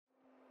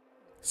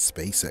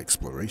Space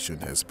exploration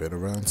has been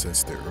around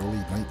since the early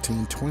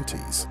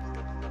 1920s.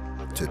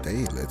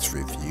 Today, let's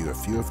review a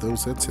few of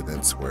those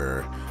incidents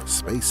where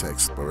space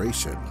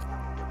exploration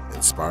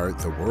inspired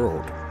the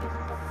world.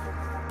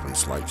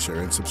 Please like, share,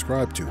 and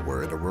subscribe to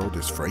Where in the World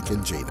is Frank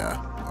and Gina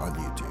on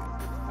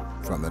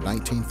YouTube. From the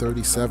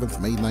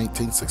 1937 May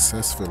 19th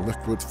successful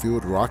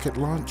liquid-fueled rocket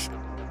launch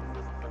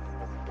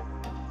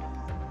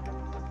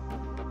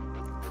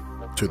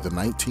to the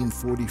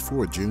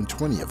 1944 June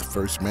 20th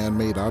first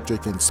man-made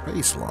object in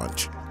space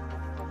launch,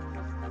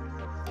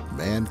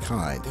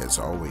 mankind has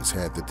always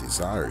had the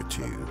desire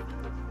to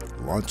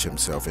launch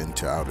himself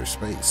into outer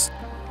space.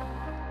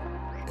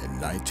 In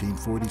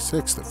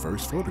 1946, the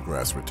first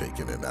photographs were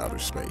taken in outer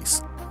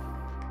space.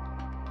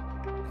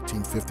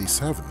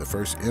 1957, the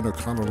first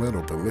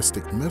intercontinental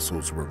ballistic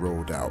missiles were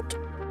rolled out.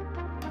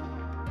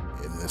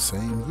 In the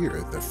same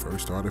year, the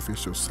first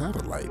artificial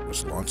satellite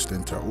was launched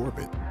into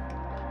orbit.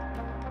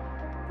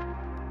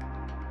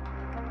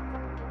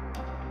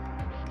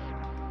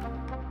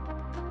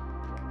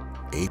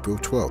 April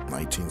 12,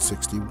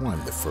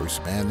 1961, the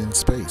first man in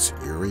space,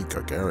 Yuri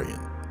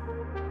Gagarin.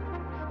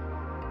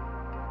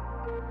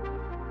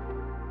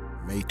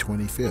 May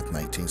 25,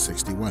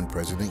 1961,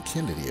 President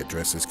Kennedy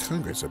addresses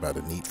Congress about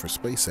a need for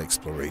space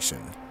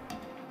exploration.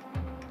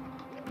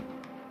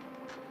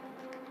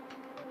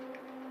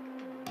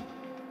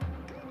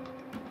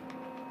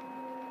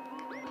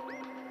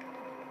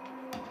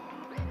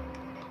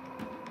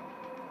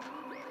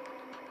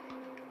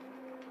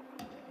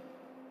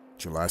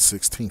 July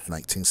 16,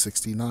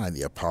 1969,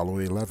 the Apollo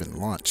 11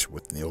 launch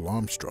with Neil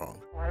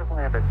Armstrong.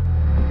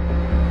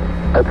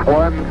 That's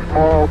one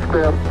small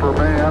step for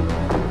man,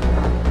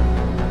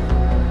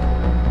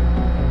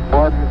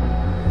 one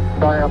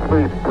giant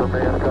leap for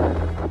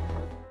mankind.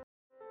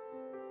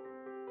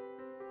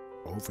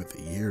 Over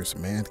the years,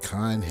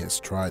 mankind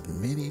has tried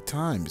many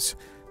times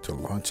to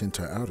launch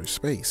into outer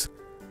space.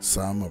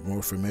 Some are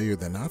more familiar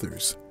than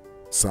others.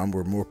 Some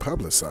were more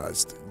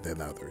publicized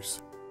than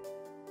others.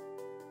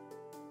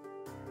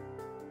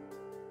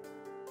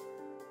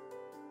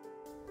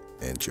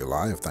 In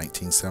July of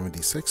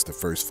 1976, the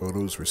first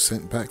photos were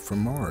sent back from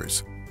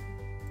Mars.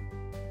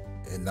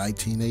 In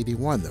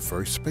 1981, the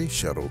first space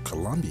shuttle,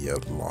 Columbia,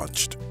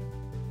 launched.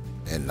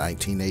 In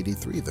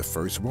 1983, the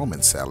first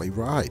woman, Sally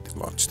Ride,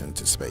 launched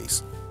into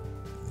space.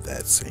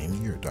 That same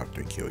year,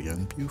 Dr.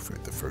 Guion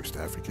Bluford, the first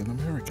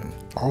African-American,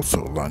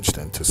 also launched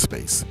into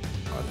space.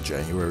 On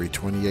January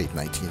 28,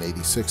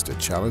 1986, the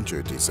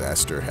Challenger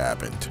disaster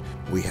happened.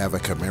 We have a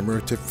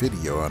commemorative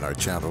video on our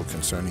channel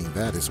concerning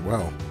that as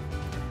well.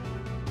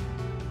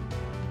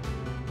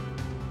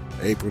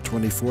 April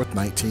 24,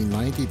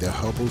 1990, the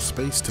Hubble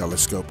Space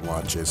Telescope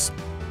launches.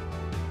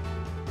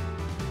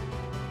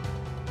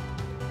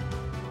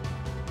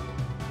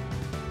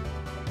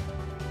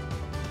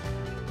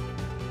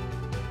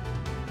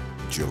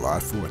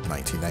 July 4,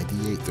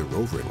 1998, the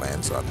rover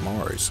lands on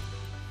Mars.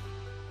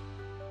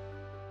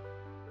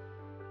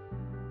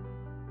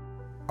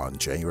 On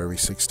January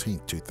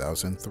 16,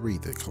 2003,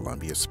 the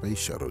Columbia Space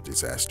Shuttle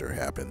disaster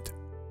happened.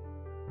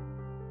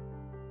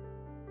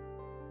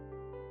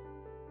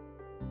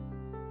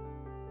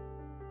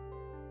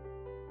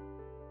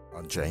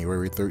 On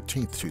January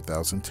 13,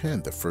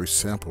 2010, the first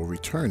sample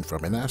returned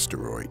from an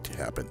asteroid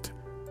happened.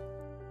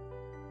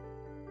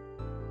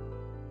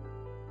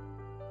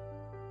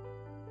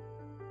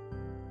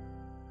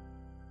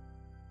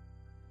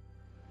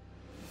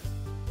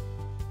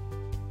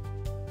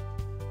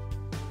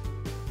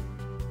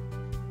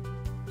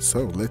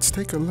 So let's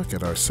take a look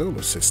at our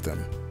solar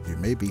system. You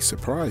may be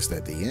surprised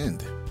at the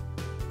end.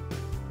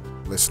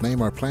 Let's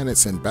name our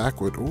planets in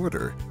backward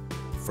order.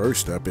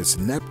 First up is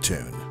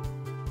Neptune,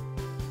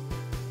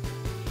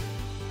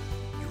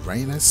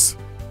 Uranus,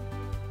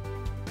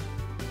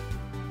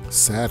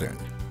 Saturn,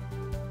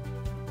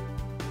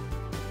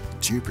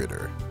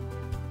 Jupiter,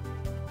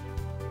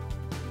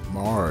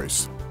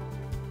 Mars,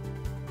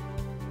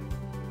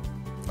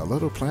 a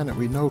little planet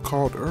we know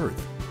called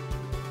Earth,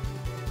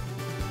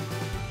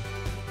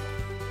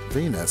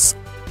 Venus,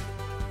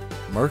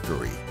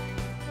 Mercury,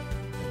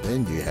 and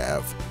then you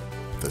have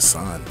the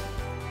Sun,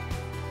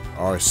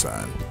 our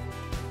Sun.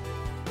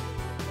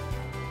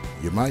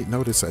 You might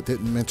notice I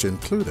didn't mention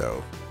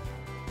Pluto.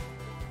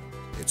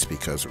 It's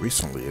because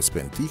recently it's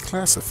been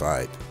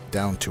declassified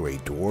down to a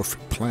dwarf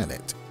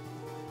planet.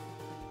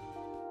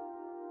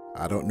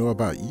 I don't know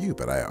about you,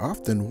 but I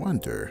often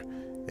wonder,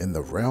 in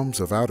the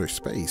realms of outer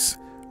space,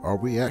 are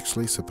we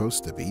actually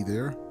supposed to be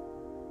there?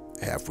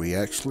 Have we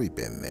actually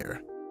been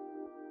there?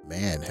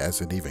 Man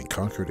hasn't even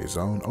conquered his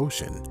own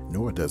ocean,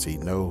 nor does he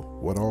know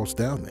what all's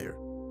down there.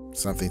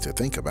 Something to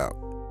think about.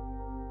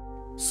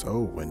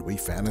 So when we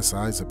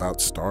fantasize about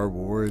Star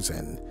Wars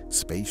and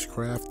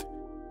spacecraft,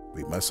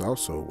 we must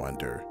also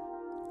wonder,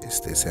 is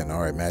this in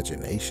our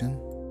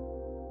imagination?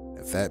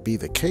 If that be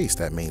the case,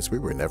 that means we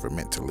were never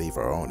meant to leave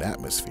our own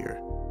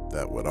atmosphere.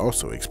 That would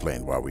also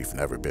explain why we've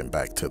never been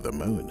back to the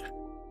moon.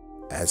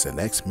 As an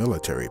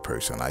ex-military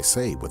person, I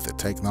say, with the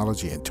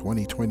technology in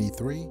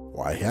 2023,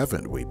 why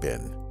haven't we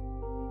been?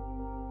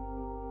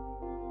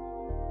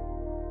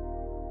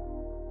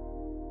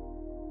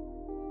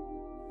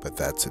 but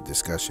that's a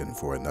discussion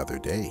for another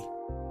day.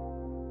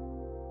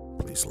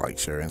 Please like,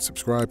 share, and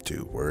subscribe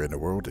to Where in the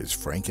World is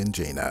Frank and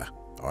Jaina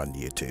on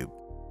YouTube.